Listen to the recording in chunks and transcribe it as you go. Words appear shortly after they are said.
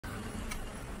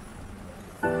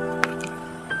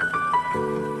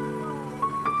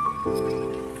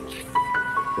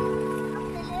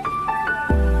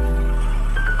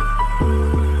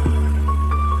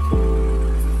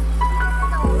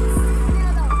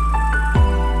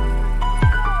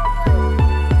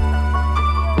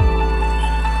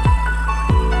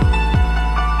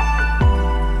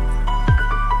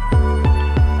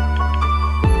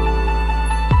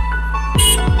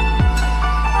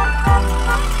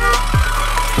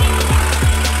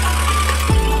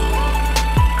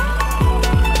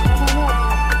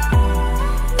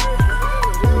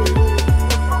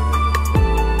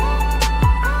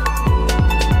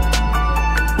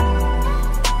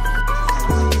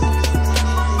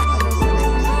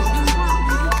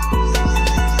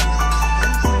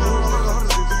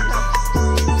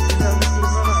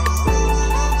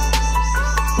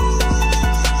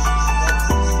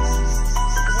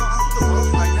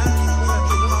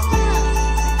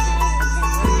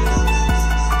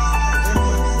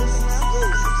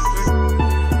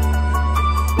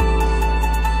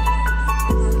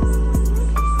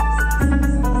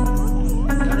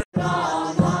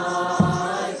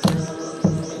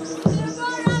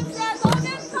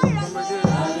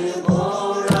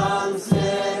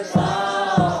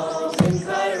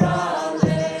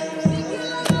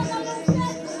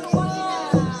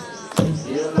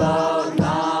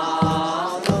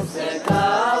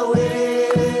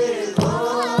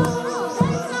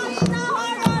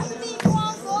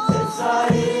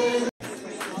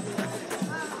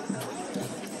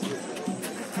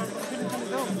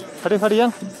Fari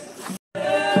yang.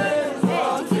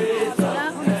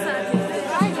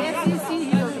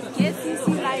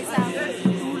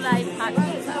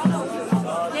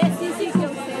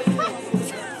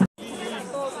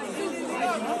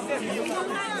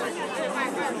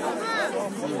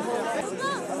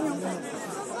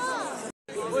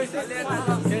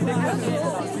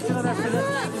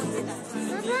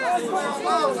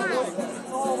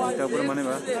 Dapur mana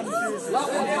ba?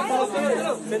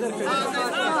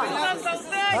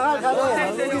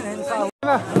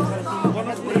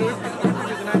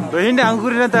 Ini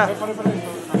anggur nanti.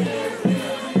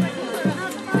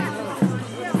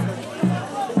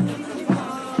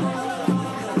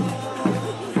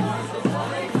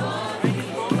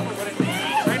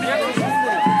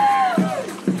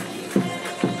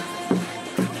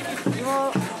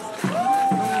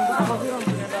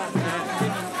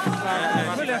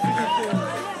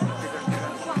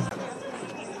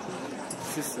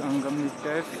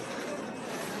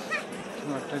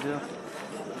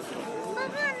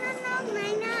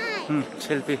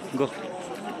 Selfie, go.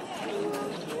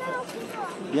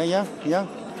 Yang.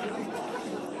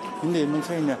 Hindi,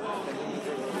 mungkin ini.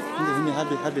 Hindi,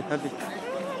 habis.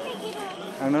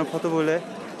 Angna foto boleh.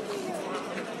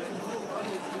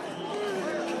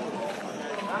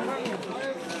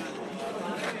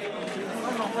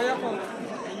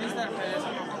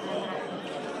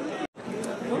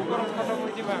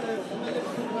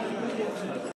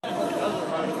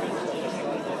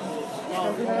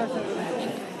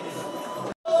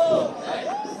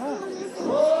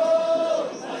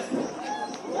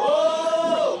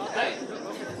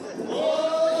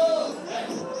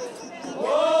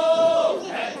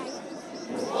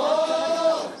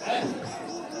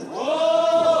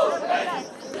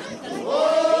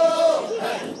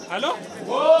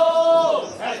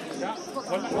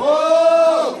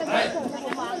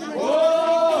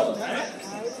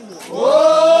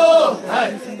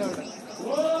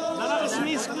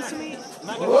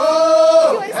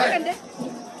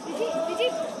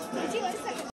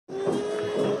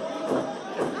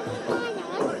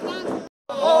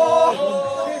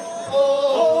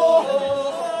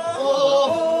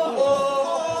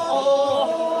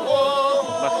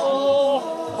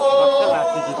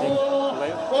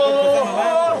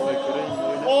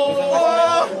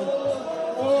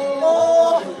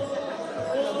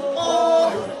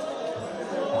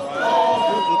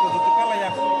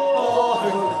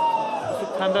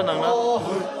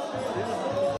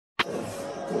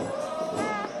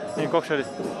 Kok şöyle.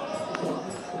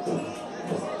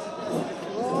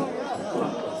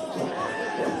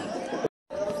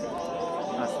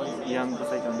 Yang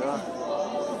besar juga.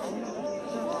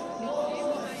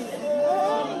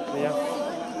 Yang.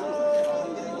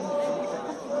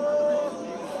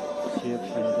 Siap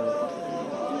sudah.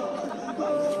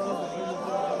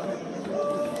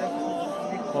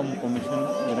 Komisen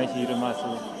dengan hira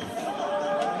masuk.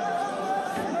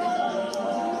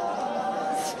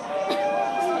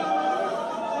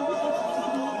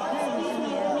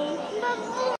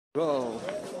 Go.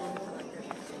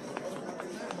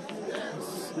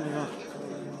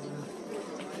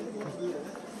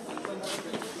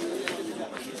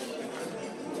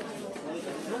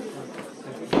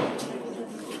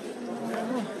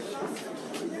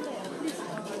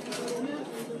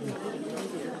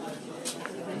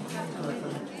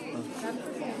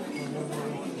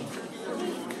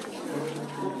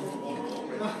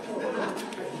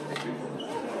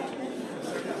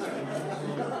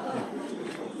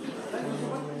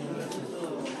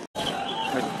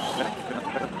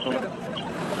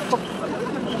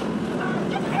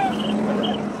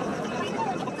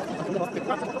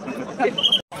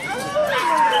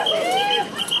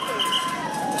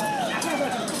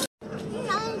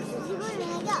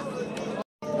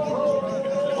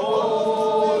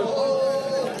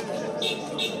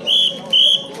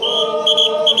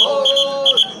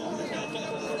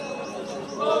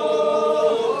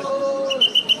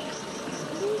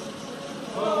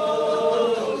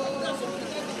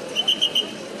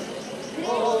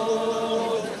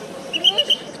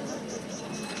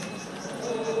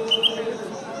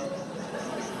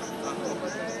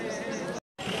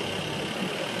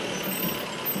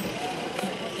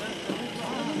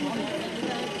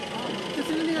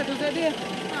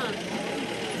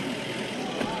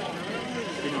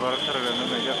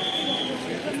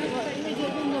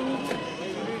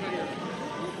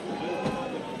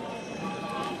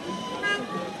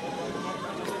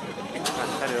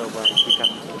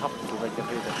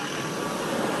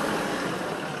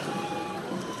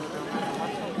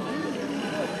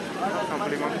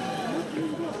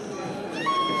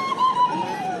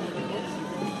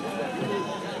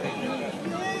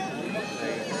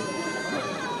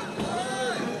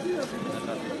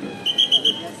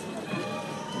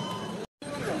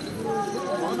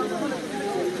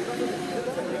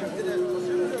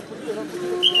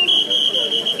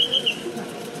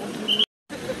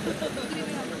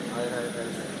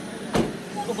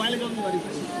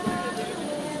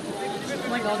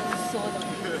 my God, this is so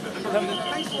annoying.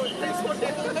 Thanks for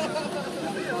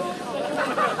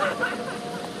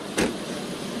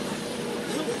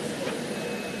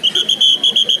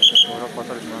Orang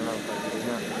kotor di mana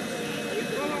katanya.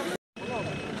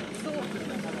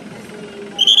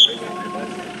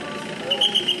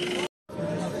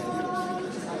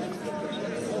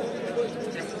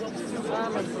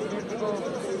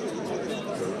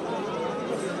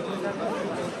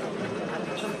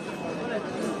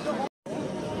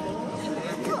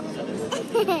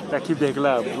 Taki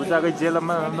bekla, buta ke jail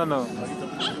ma no.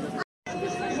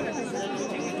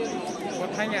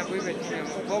 Hanya aku ini,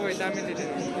 bawa vitamin itu,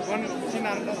 bukan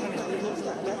sinar tak sana.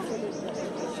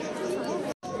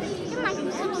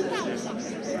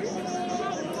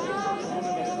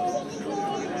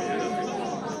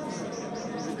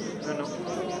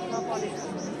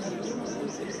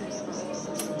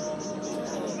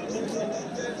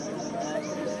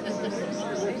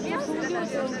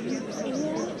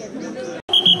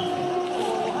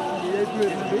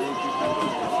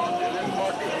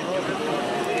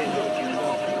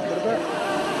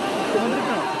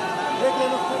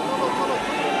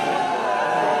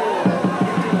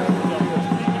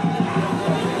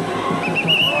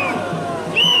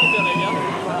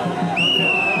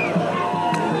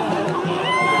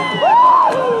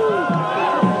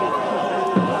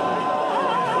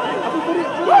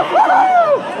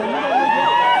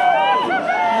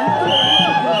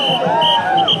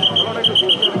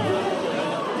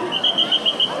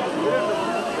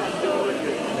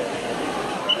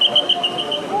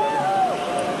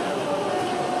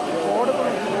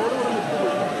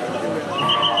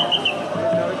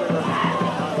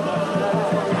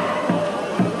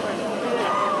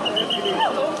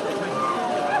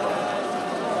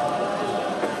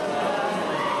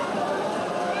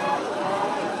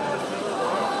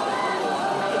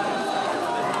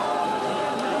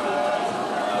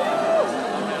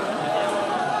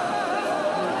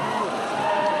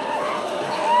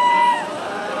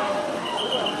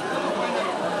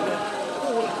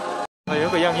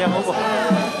 Yang apa?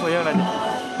 Oh yang lagi.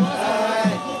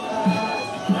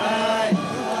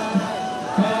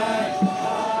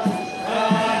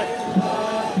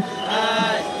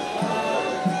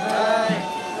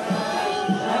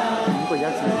 Apa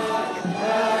yang sih?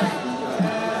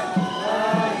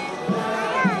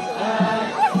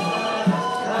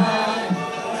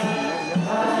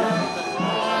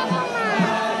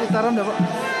 Taram dah, Pak.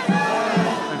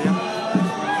 Ada yang.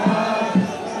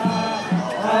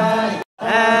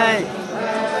 Hai.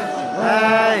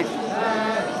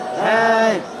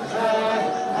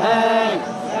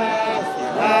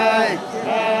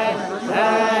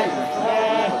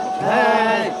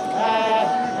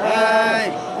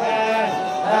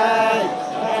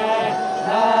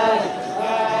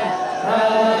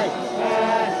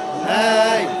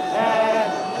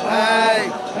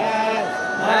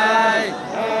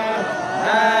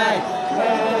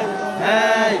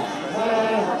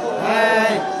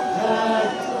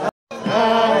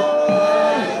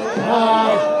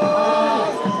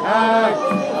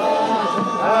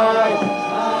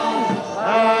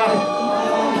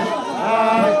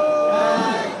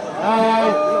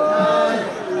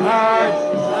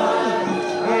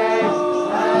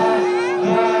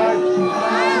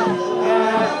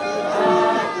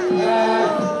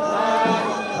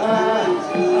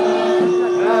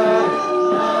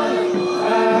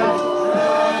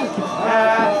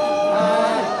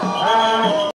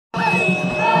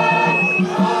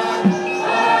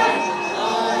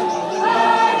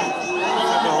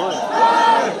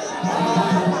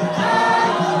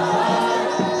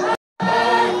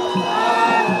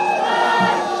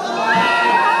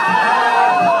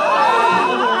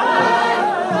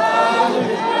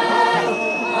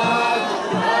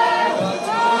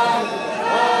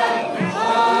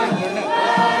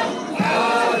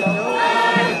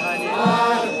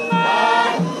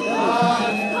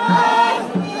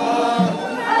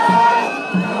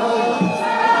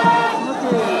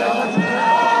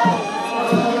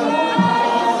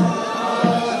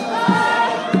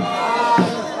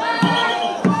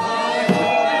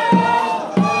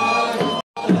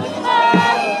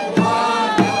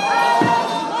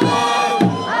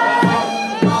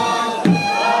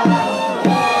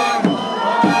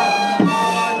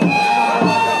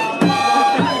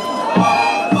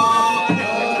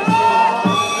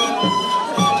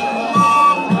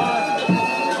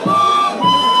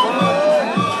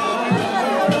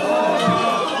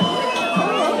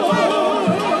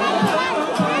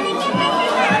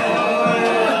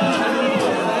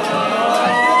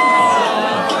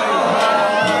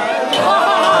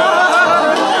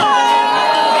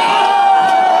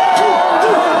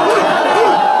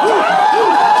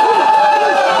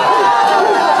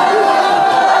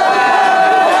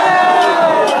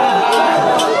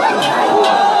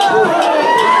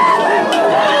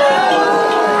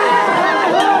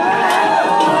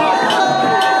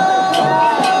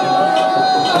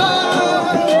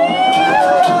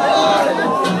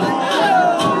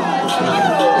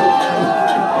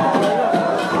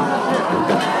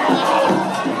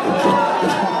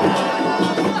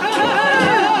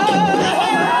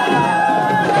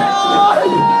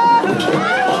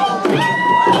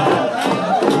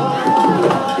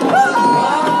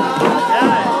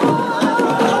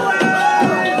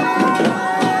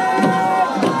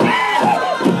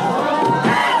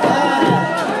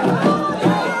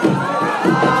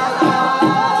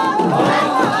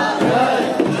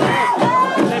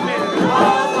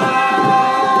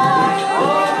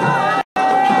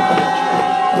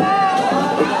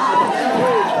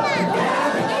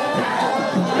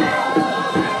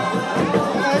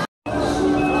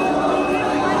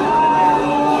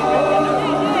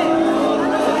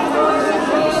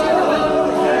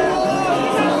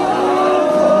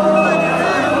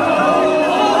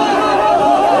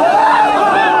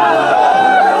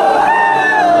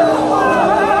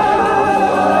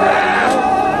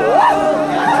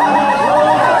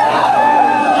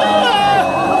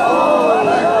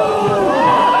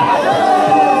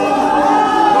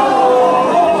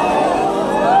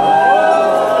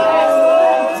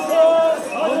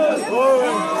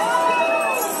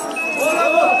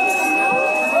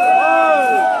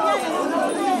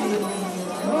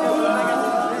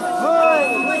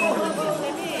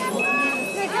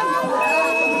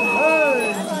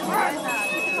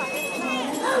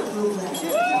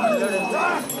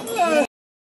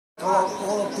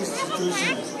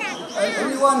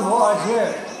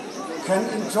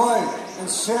 enjoy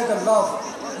and share the love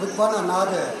with one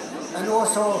another and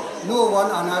also know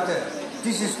one another.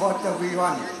 This is what we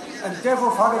want. And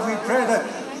therefore, Father, we pray that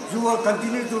you will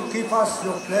continue to give us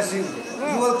your blessing.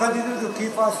 You will continue to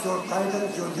give us your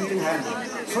guidance, your leading hand,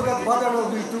 so that whatever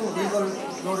we do, we will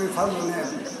glorify your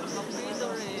name.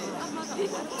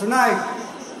 Tonight,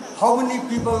 how many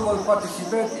people will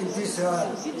participate in this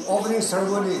opening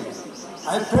ceremony?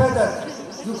 I pray that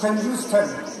you can use them,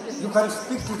 you can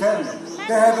speak to them.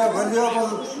 They have a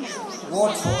valuable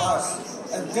word for us.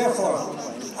 And therefore,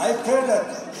 I pray that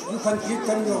you can give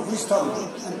them your wisdom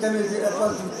and they will be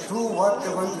able to do what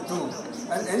they want to do.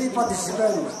 And any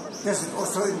participant, they should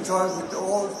also enjoy with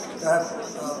all that.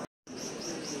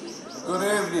 Good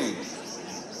evening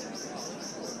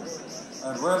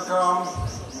and welcome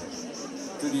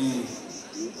to the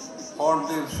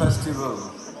Hornbill Festival,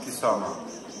 Kisama.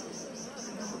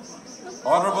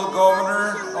 Honorable Governor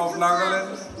of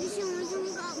Nagaland,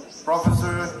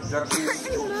 Professor Jagdish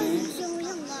Mukti,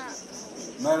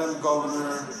 Madam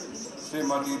Governor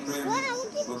Srimati Prem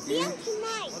Buki,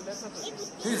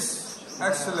 His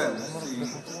Excellency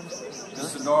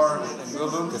Mr. Nor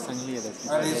Gulum,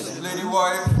 and his lady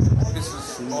wife, Mrs.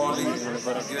 Oli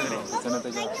Gero,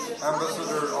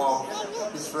 Ambassador of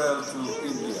Israel to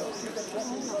India.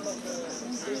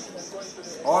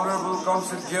 Honorable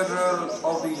Consul General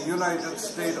of the United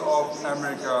States of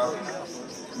America,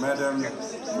 Madam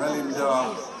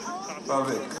Melinda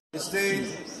Pavik. State,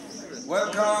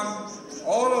 welcome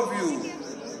all of you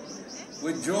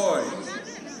with joy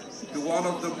to one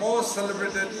of the most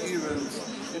celebrated events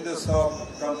in the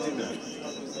subcontinent,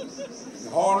 the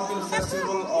Hornbill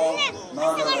Festival of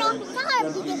Nagaland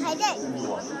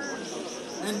 2021.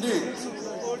 Indeed,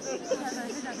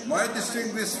 my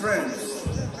distinguished friends,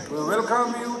 we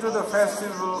welcome you to the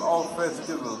Festival of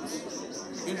Festivals,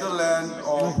 in the land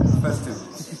of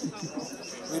festivals.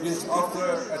 It is after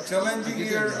a challenging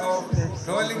year of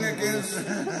toiling against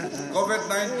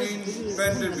COVID-19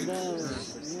 pandemic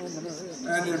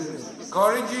and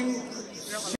encouraging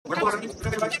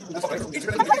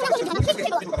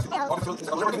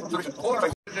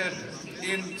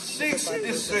in 6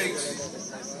 districts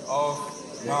of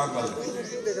Nagaland.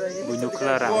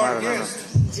 For guests,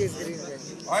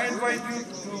 I invite you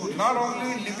to not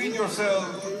only live yourself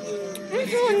in the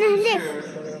future,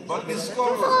 but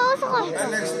discover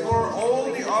and explore all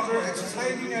the other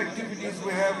exciting activities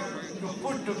we have to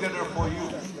put together for you.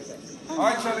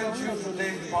 I challenge you to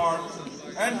take part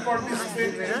and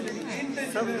participate in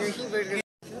indigenous.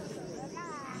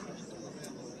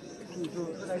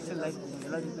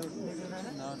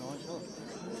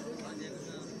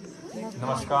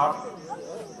 Namaskar.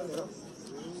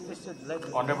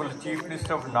 Honorable Chief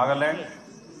Minister of Nagaland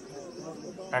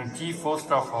and Chief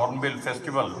Host of Hornbill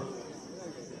Festival,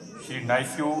 Shri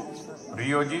Naishu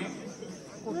Rioji,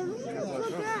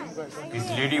 his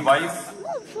lady wife,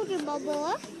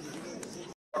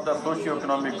 the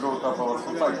socio-economic growth of our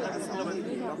society.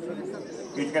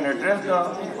 It can address the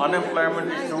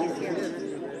unemployment issue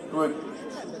to a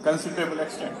considerable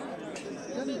extent.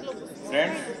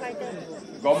 Friends,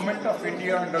 Government of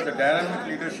India under the dynamic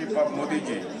leadership of Modi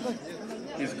ji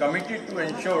is committed to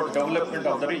ensure development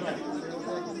of the region.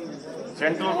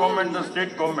 Central government and the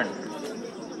state government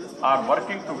are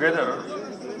working together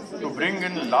to bring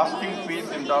in lasting peace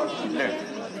in the land.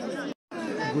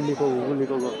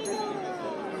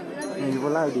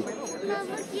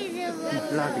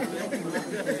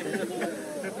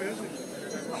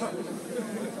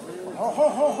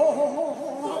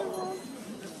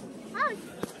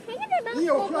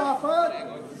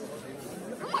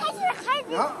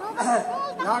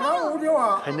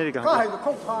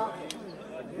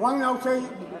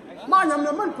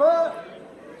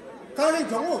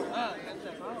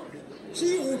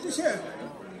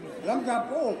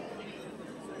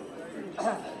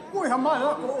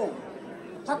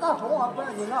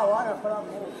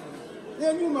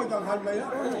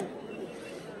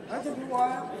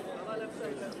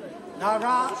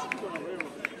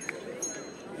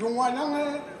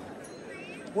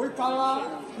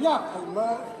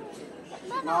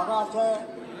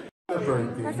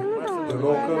 Celebrating the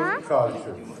local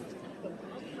culture.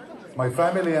 My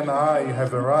family and I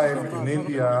have arrived in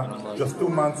India just 2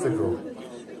 months ago.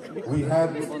 We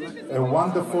had a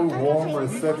wonderful, warm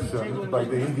reception by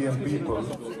the Indian people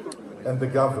and the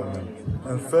government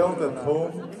and felt at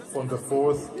home from the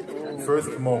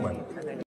first moment.